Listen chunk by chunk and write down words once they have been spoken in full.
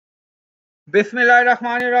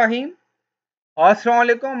Bismillahirrahmanirrahim.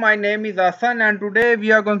 Assalamualaikum. My name is Hassan and today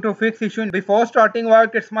we are going to fix issue. Before starting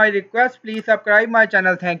work, it's my request. Please subscribe my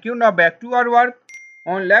channel. Thank you. Now back to our work.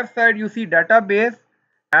 On left side you see database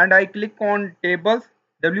and I click on tables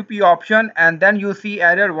WP option and then you see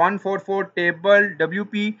error 144 table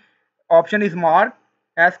WP option is marked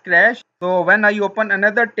as crash. So when I open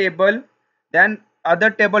another table, then other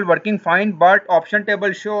table working fine but option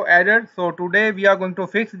table show error. So today we are going to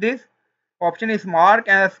fix this. Option is marked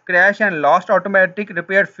as crash and lost automatic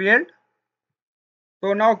repair failed.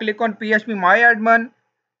 So now click on phpmyadmin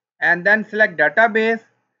and then select database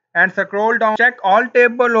and scroll down, check all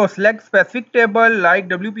table or select specific table like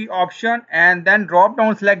WP option and then drop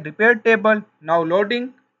down select repair table. Now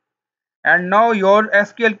loading, and now your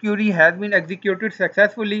SQL query has been executed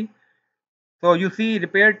successfully. So you see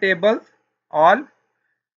repair tables all,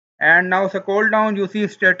 and now scroll down you see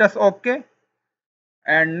status OK.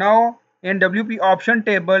 And now in WP option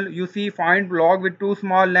table you see find block with too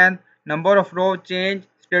small length, number of row change,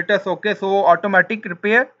 status OK. So automatic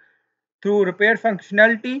repair through repair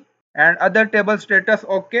functionality and other table status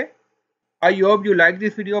OK. I hope you like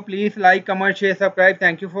this video. Please like, comment, share, subscribe.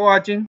 Thank you for watching.